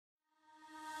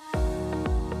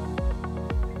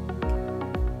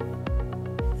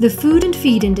The food and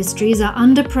feed industries are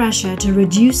under pressure to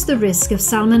reduce the risk of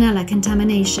Salmonella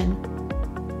contamination.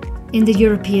 In the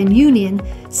European Union,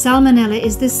 Salmonella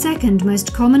is the second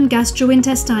most common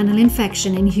gastrointestinal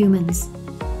infection in humans.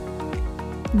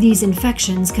 These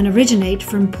infections can originate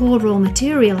from poor raw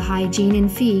material hygiene in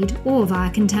feed or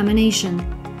via contamination.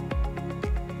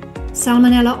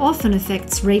 Salmonella often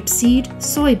affects rapeseed,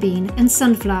 soybean, and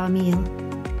sunflower meal.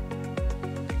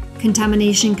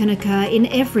 Contamination can occur in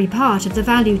every part of the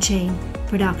value chain: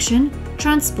 production,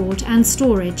 transport, and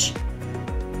storage.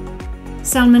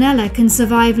 Salmonella can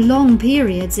survive long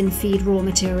periods in feed raw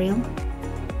material.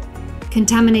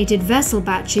 Contaminated vessel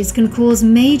batches can cause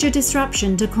major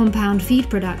disruption to compound feed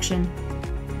production.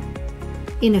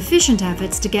 Inefficient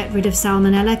efforts to get rid of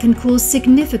Salmonella can cause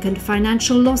significant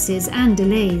financial losses and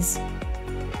delays.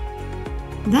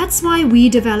 That's why we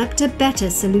developed a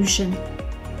better solution.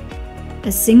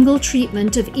 A single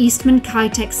treatment of Eastman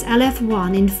Keitex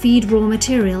LF1 in feed raw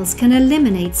materials can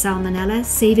eliminate Salmonella,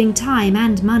 saving time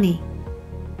and money.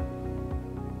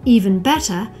 Even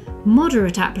better,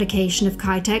 moderate application of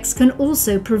Keitex can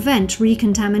also prevent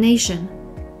recontamination.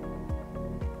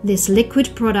 This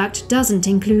liquid product doesn't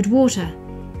include water.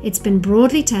 It's been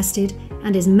broadly tested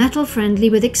and is metal-friendly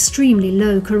with extremely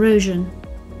low corrosion.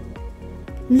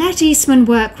 Let Eastman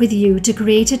work with you to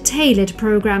create a tailored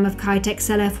program of Keitex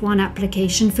LF1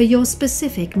 application for your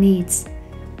specific needs.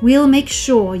 We'll make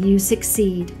sure you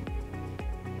succeed.